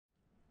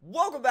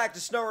Welcome back to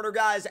SnowRunner,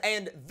 guys,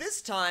 and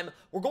this time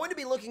we're going to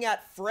be looking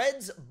at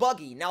Fred's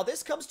Buggy. Now,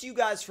 this comes to you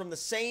guys from the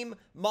same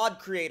mod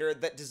creator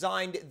that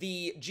designed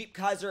the Jeep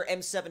Kaiser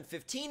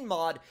M715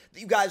 mod that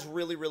you guys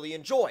really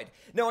enjoyed.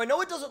 Now, I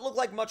know it doesn't look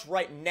like much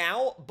right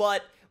now,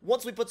 but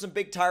once we put some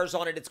big tires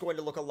on it, it's going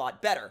to look a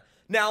lot better.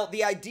 Now,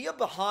 the idea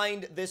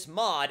behind this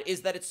mod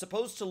is that it's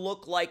supposed to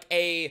look like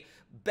a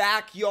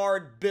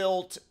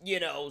backyard-built,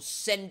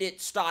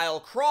 send-it style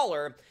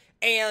crawler,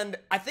 and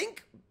I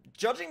think,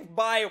 judging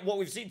by what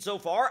we've seen so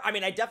far, I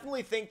mean, I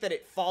definitely think that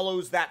it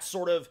follows that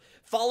sort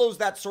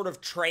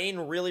of train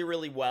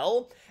really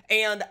well.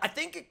 And I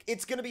think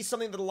it's going to be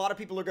something that a lot of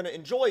people are going to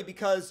enjoy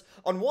because,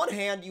 on one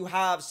hand, you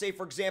have, say,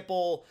 for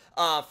example,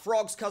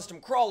 Frog's Custom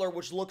Crawler,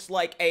 which looks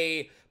like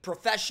a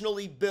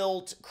professionally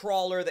built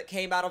crawler that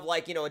came out of,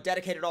 like, a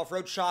dedicated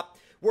off-road shop.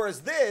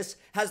 Whereas this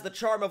has the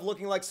charm of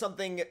looking like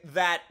something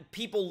that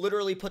people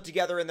literally put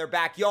together in their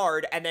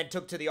backyard and then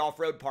took to the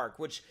off-road park,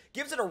 which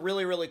gives it a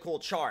really cool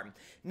charm.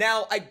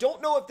 Now, I don't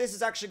know if this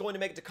is actually going to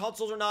make it to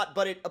consoles or not,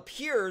 but it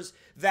appears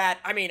that,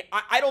 I mean,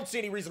 I don't see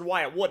any reason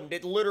why it wouldn't.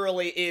 It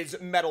literally is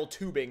metal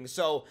tubing,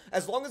 so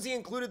as long as he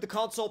included the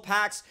console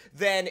packs,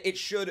 then it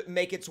should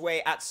make its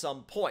way at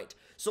some point.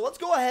 So let's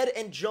go ahead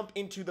and jump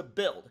into the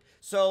build.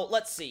 So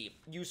let's see.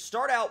 You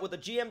start out with a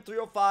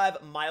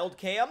GM305 mild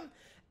cam,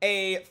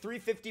 a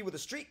 350 with a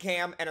street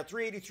cam, and a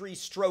 383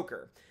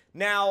 stroker.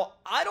 Now,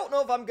 I don't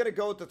know if I'm going to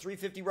go with the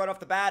 350 right off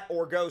the bat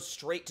or go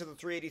straight to the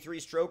 383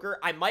 stroker.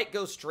 I might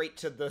go straight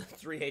to the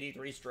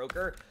 383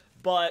 stroker,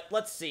 but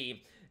let's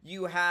see.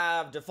 You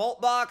have default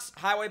box,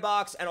 highway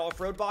box, and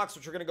off-road box,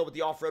 which we're going to go with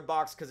the off-road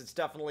box because it's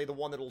definitely the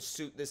one that will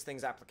suit this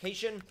thing's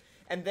application.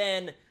 And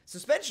then,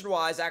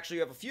 suspension-wise, actually,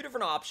 you have a few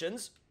different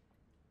options.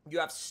 You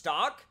have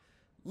stock,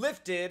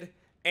 lifted,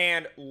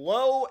 and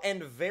low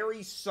and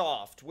very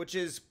soft, which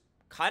is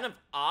kind of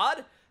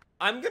odd.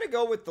 I'm gonna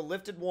go with the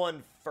lifted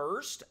one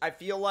first. I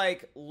feel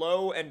like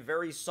low and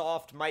very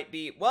soft might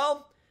be,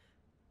 well,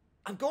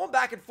 I'm going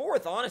back and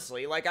forth,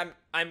 honestly. Like,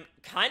 I'm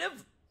kind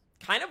of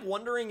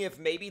wondering if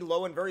maybe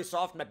low and very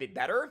soft might be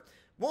better.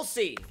 We'll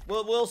see.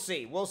 We'll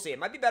see. It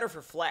might be better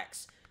for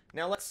flex.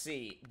 Now, let's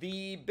see.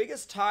 The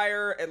biggest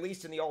tire, at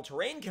least in the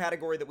all-terrain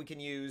category that we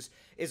can use,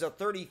 is a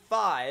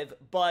 35,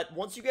 but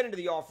once you get into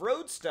the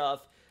off-road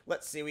stuff,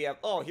 let's see, we have,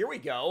 oh, here we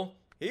go.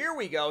 Here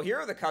we go. Here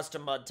are the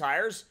custom mud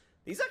tires.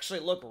 These actually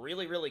look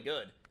really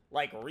good.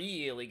 Like,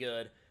 really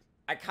good.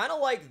 I kind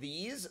of like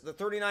these, the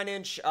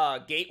 39-inch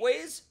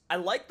gateways. I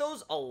like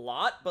those a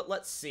lot, but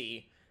let's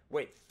see.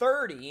 Wait,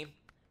 30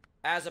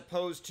 as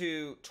opposed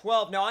to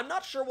 12. Now, I'm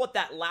not sure what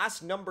that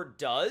last number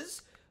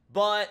does,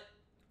 but,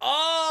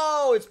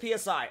 oh, it's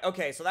PSI.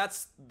 Okay, so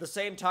that's the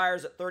same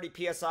tires at 30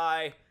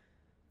 PSI.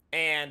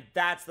 And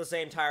that's the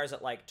same tires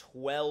at like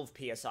 12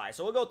 PSI.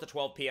 So we'll go with the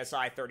 12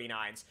 PSI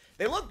 39s.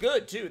 They look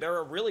good too. They're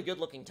a really good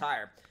looking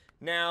tire.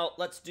 Now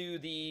let's do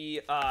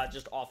the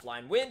just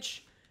offline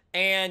winch.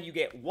 And you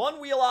get one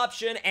wheel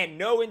option and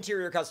no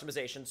interior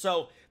customization.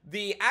 So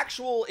the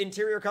actual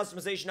interior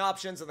customization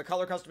options and the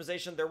color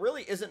customization, there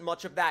really isn't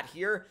much of that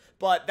here.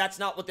 But that's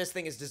not what this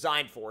thing is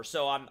designed for.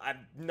 So I'm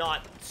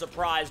not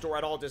surprised or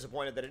at all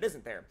disappointed that it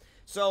isn't there.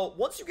 So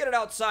once you get it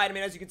outside, I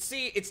mean, as you can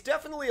see, it's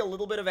definitely a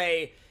little bit of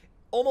a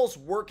almost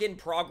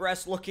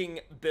work-in-progress looking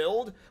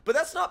build, but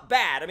that's not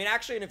bad. I mean,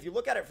 actually, and if you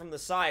look at it from the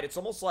side, it's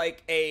almost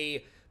like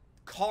a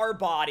car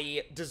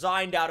body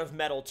designed out of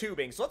metal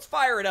tubing. So let's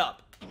fire it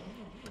up.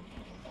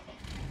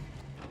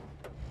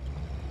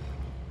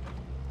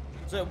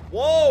 So,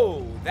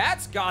 whoa,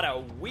 that's got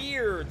a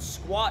weird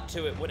squat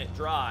to it when it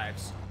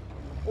drives.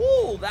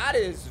 Ooh, that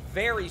is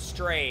very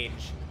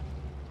strange.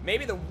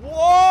 Maybe the,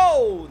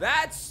 whoa,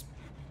 that's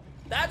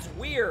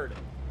weird.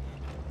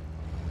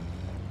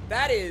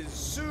 That is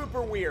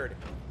super weird.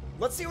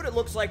 Let's see what it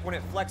looks like when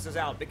it flexes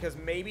out, because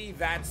maybe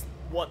that's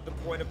what the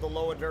point of the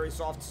low and very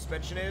soft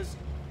suspension is.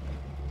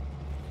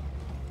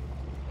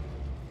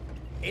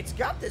 It's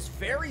got this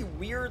very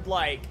weird,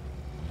 like,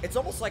 it's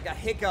almost like a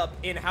hiccup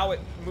in how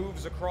it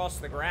moves across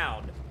the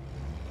ground.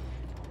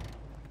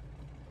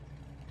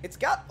 It's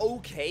got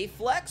okay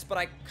flex, but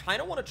I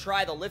kind of want to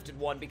try the lifted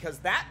one because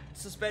that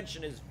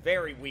suspension is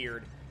very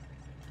weird.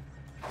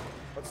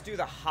 Let's do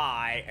the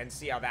high and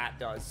see how that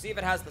does. See if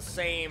it has the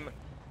same,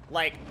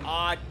 like,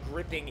 odd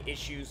gripping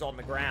issues on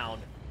the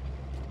ground.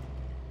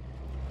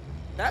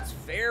 That's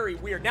very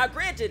weird. Now,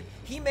 granted,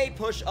 he may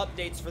push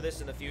updates for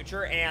this in the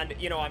future, and,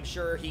 I'm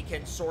sure he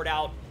can sort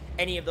out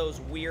any of those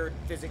weird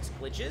physics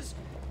glitches,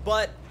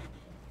 but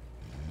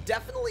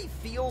definitely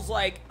feels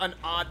like an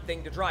odd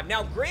thing to drive.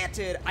 Now,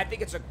 granted, I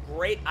think it's a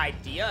great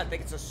idea. I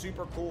think it's a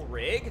super cool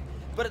rig,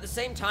 but at the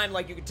same time,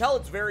 like, you can tell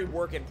it's very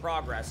work in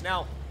progress.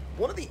 Now,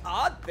 one of the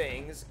odd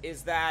things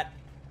is that,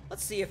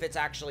 let's see if it's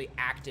actually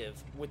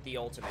active with the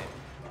ultimate.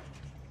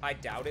 I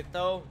doubt it,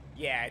 though.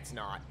 Yeah, it's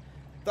not.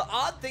 The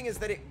odd thing is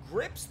that it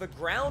grips the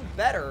ground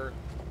better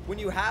when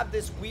you have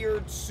this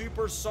weird,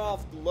 super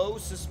soft, low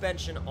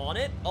suspension on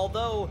it,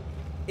 although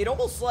it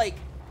almost, like,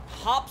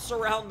 hops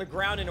around the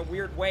ground in a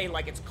weird way,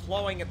 like it's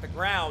clawing at the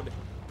ground,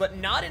 but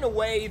not in a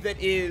way that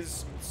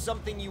is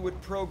something you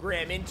would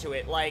program into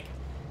it. Like,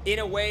 in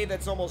a way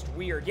that's almost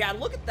weird. Yeah,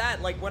 look at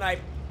that. Like, when I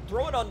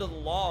throw it onto the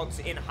logs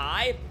in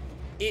high,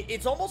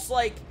 it's almost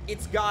like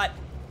it's got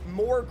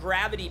more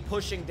gravity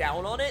pushing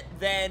down on it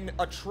than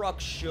a truck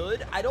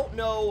should. I don't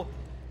know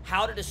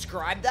how to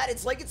describe that.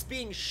 It's like it's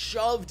being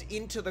shoved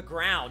into the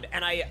ground,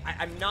 and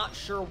I'm not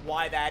sure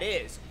why that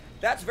is.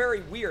 That's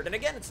very weird. And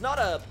again, it's not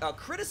a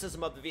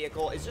criticism of the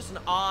vehicle. It's just an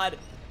odd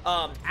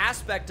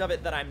aspect of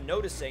it that I'm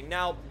noticing.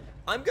 Now,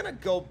 I'm gonna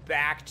go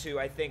back to,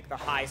 I think, the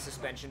high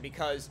suspension,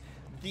 because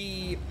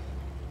the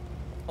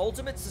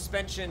ultimate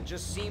suspension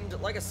just seemed,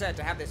 like I said,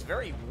 to have this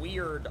very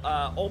weird,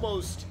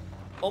 almost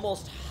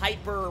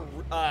hyper,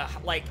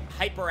 like,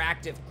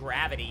 hyperactive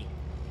gravity.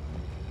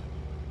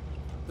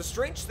 The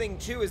strange thing,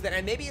 too, is that,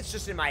 and maybe it's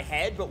just in my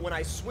head, but when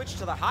I switch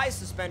to the high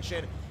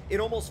suspension, it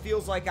almost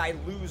feels like I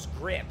lose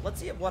grip. Let's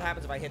see what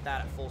happens if I hit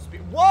that at full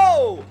speed.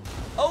 Whoa!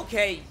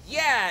 Okay,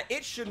 yeah,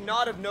 it should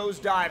not have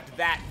nosedived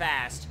that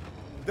fast.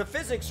 The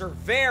physics are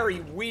very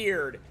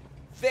weird.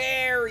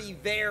 Very,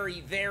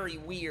 very, very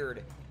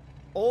weird.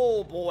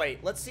 Oh, boy.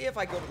 Let's see if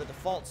I go to the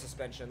default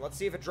suspension. Let's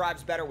see if it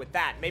drives better with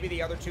that. Maybe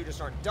the other two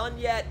just aren't done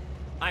yet.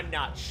 I'm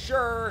not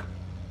sure.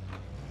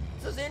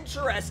 This is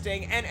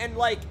interesting. And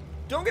like,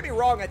 don't get me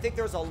wrong, I think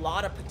there's a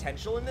lot of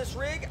potential in this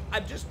rig.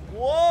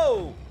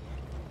 Whoa!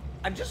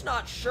 I'm just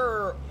not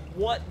sure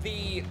what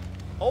the...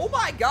 Oh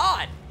my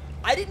god!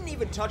 I didn't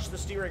even touch the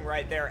steering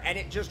right there, and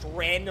it just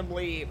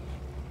randomly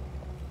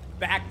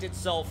backed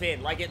itself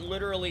in. Like, it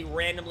literally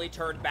randomly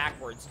turned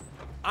backwards.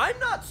 I'm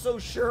not so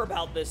sure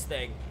about this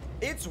thing.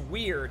 It's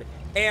weird.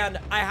 And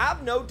I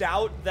have no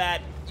doubt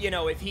that, you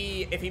know, if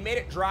he made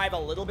it drive a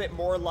little bit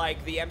more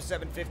like the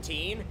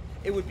M715,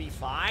 it would be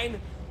fine.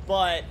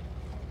 But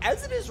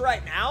as it is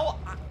right now,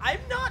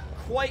 I'm not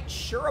quite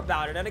sure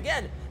about it. And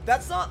again,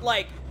 that's not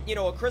like, you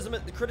know, a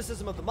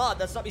criticism of the mod.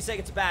 That's not me saying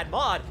it's a bad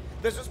mod.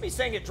 That's just me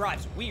saying it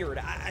drives weird.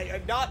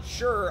 I'm not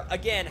sure,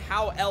 again,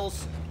 how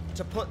else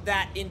to put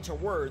that into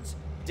words.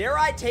 Dare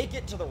I take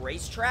it to the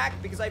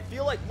racetrack? Because I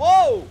feel like,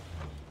 whoa!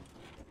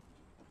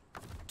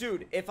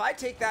 Dude, if I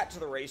take that to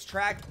the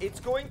racetrack,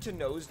 it's going to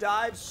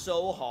nosedive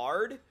so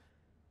hard.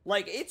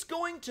 Like, it's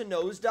going to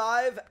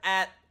nosedive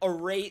at a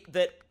rate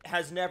that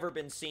has never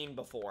been seen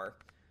before.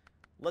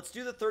 Let's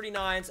do the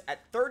 39s at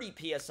 30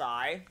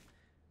 PSI.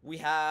 We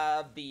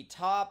have the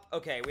top,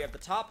 okay, we have the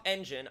top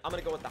engine. I'm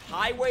gonna go with the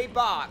highway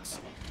box,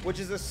 which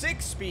is a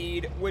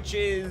 6-speed, which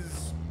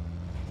is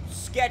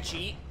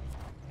sketchy.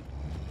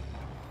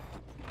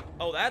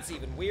 Oh, that's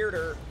even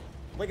weirder.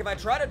 Like, if I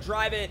try to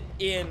drive it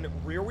in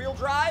rear-wheel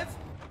drive,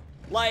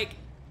 like,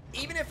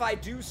 even if I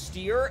do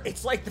steer,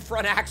 it's like the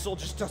front axle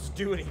just doesn't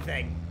do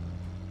anything.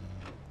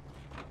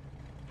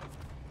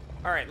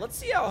 Alright, let's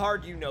see how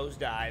hard you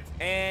nosedive.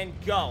 And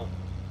go.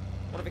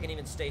 What if I can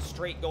even stay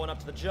straight going up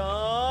to the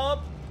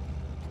jump?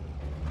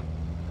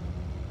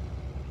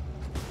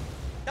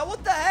 Now,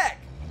 what the heck?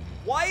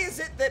 Why is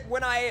it that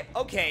when I...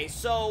 Okay,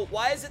 so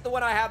why is it that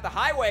when I have the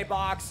highway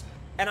box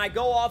and I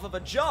go off of a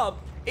jump,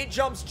 it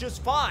jumps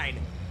just fine?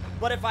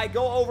 But if I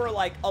go over,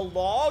 like, a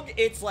log,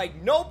 it's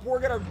like, nope, we're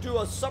gonna do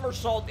a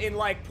somersault in,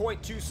 like,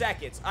 0.2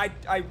 seconds.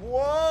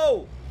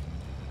 Whoa!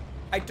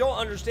 I don't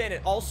understand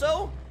it.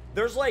 Also,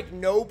 there's, like,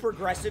 no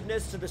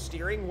progressiveness to the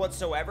steering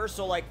whatsoever.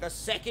 So, like, the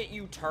second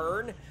you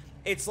turn,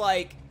 it's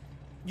like,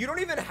 you don't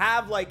even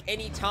have, like,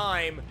 any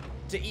time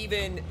to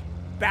even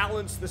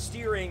balance the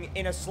steering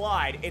in a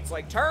slide. It's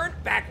like, turn,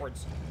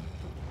 backwards.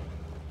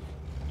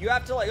 You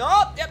have to, like,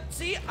 oh, yep,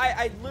 see,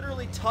 I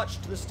literally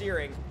touched the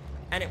steering,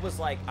 and it was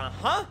like,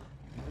 uh-huh,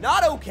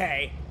 not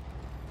okay.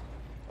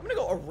 I'm gonna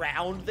go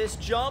around this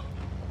jump.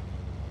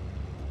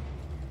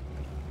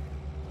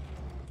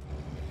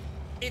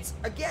 It's,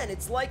 again,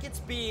 it's like it's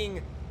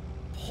being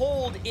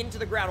pulled into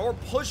the ground or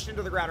pushed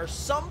into the ground or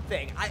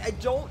something. I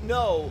don't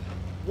know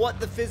what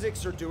the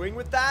physics are doing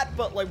with that,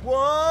 but like,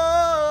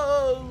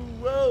 whoa,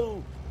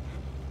 whoa.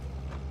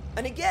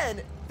 And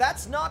again,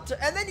 that's not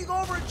to, and then you go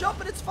over a jump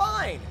and it's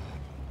fine.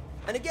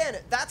 And again,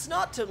 that's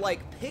not to like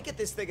pick at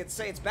this thing and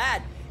say it's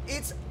bad.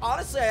 It's,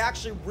 honestly, I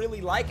actually really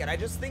like it. I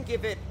just think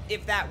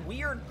if that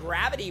weird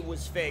gravity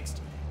was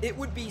fixed, it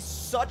would be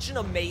such an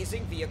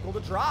amazing vehicle to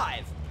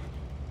drive.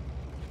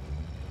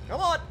 Come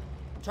on.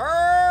 Turn.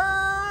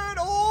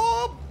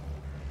 Oh.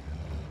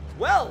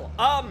 Well,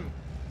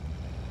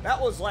 that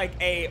was like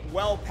a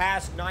well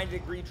past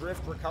 90-degree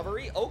drift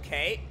recovery.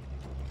 Okay.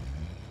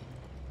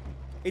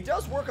 It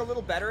does work a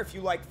little better if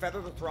you like feather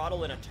the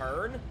throttle in a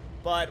turn,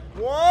 but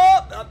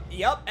whoa,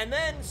 yep. And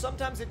then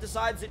sometimes it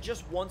decides it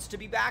just wants to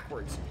be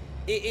backwards.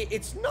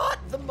 It's not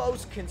the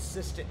most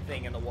consistent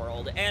thing in the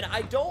world, and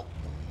I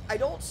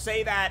don't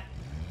say that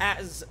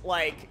as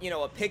like, you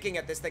know, a picking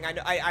at this thing.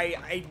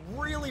 I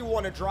really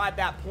want to drive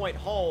that point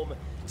home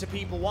to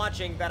people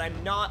watching that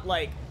I'm not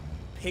like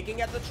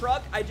picking at the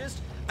truck.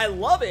 I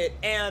love it,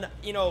 and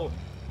you know,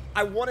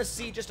 I want to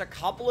see just a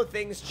couple of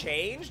things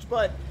changed,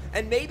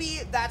 and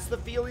maybe that's the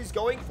feel he's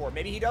going for.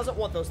 Maybe he doesn't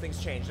want those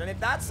things changed, and if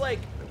that's like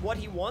what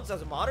he wants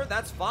as a modder,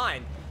 that's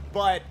fine.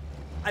 But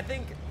I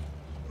think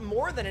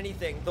more than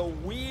anything, the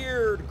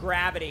weird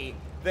gravity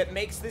that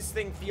makes this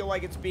thing feel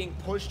like it's being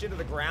pushed into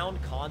the ground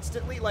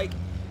constantly. Like,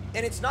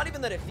 and it's not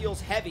even that it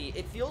feels heavy.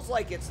 It feels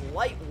like it's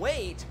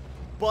lightweight,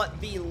 but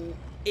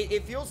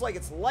it feels like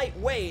it's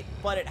lightweight,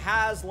 but it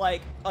has,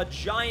 like, a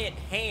giant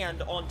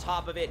hand on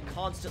top of it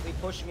constantly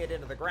pushing it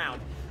into the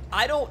ground.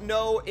 I don't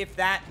know if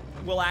that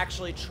will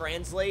actually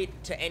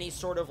translate to any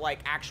sort of, like,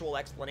 actual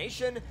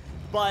explanation,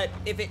 but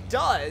if it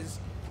does,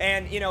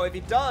 and, you know, if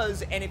it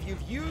does, and if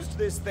you've used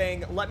this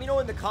thing, let me know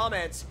in the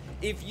comments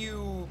if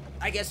you,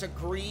 I guess,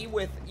 agree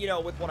with, you know,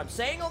 with what I'm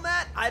saying on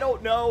that. I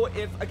don't know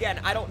if, again,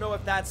 I don't know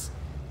if that's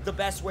the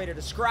best way to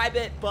describe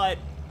it, but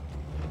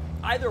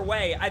either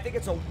way, I think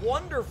it's a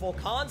wonderful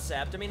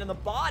concept. I mean, and the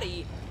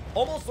body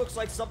almost looks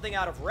like something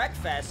out of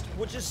Wreckfest,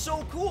 which is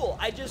so cool.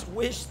 I just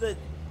wish that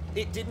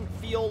it didn't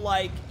feel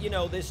like, you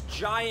know, this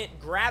giant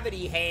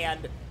gravity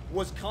hand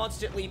was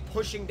constantly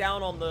pushing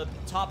down on the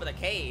top of the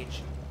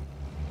cage.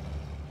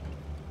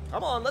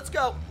 Come on, let's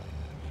go.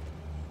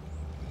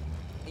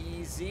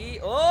 Easy.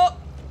 Oh!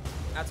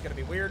 That's gonna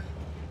be weird.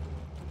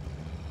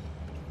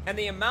 And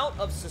the amount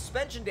of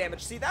suspension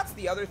damage, see, that's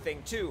the other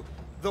thing, too.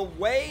 The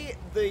way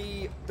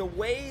the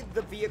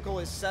vehicle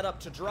is set up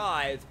to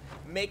drive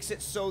makes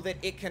it so that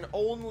it can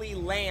only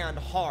land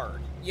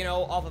hard, you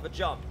know, off of a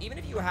jump. Even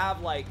if you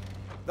have, like,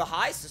 the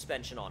high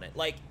suspension on it,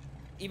 like,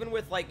 even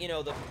with, like, you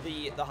know,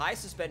 the high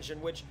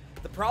suspension, which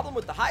the problem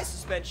with the high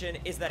suspension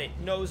is that it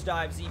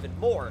nosedives even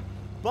more.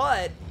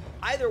 But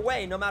either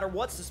way, no matter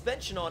what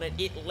suspension on it,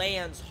 it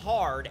lands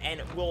hard and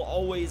it will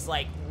always,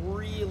 like,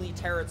 really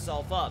tear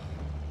itself up.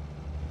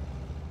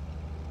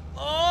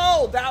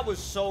 Oh, that was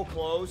so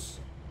close.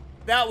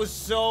 That was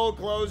so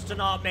close to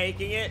not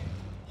making it.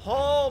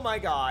 Oh my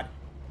god.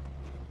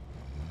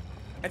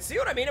 And see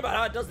what I mean about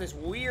how it does this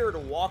weird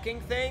walking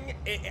thing?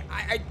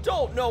 I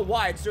don't know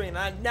why it's doing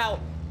that. Now,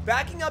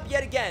 backing up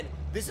yet again,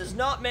 this is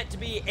not meant to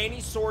be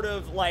any sort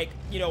of, like,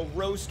 you know,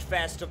 roast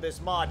fest of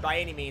this mod by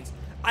any means.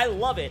 I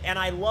love it, and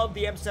I love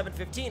the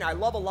M715. I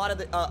love a lot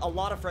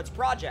of Fred's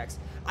projects.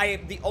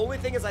 The only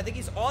thing is, I think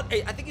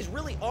he's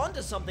really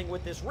onto something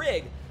with this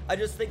rig. I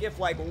just think if,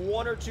 like,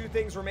 one or two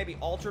things were maybe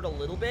altered a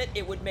little bit,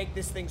 it would make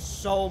this thing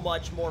so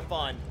much more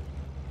fun.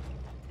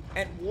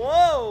 And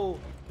whoa,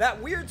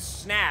 that weird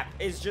snap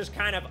is just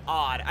kind of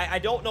odd. I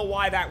don't know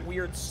why that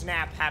weird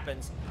snap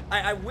happens.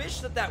 I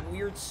wish that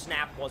weird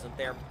snap wasn't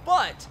there,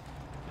 but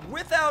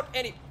without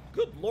any...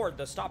 Good lord,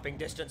 the stopping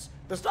distance.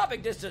 The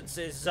stopping distance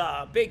is,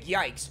 big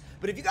yikes.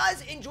 But if you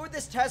guys enjoyed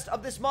this test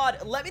of this mod,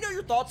 let me know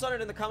your thoughts on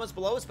it in the comments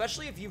below,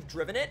 especially if you've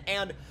driven it.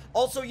 And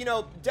also, you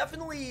know,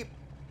 definitely,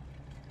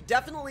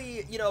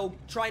 you know,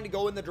 trying to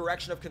go in the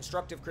direction of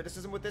constructive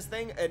criticism with this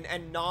thing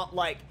and not,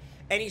 like,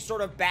 any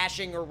sort of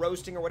bashing or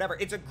roasting or whatever.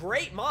 It's a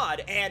great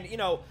mod, and, you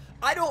know,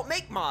 I don't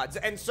make mods,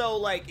 and so,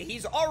 like,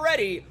 he's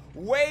already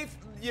way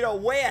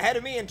ahead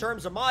of me in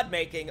terms of mod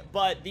making,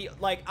 but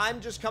I'm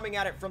just coming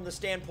at it from the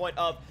standpoint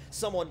of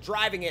someone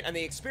driving it and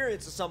the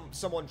experience of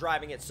someone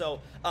driving it,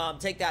 so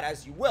take that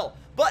as you will.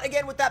 But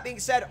again, with that being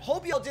said,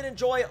 hope you all did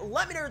enjoy.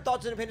 Let me know your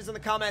thoughts and opinions in the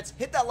comments.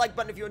 Hit that like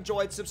button if you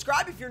enjoyed,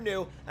 subscribe if you're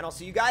new, and I'll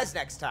see you guys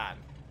next time.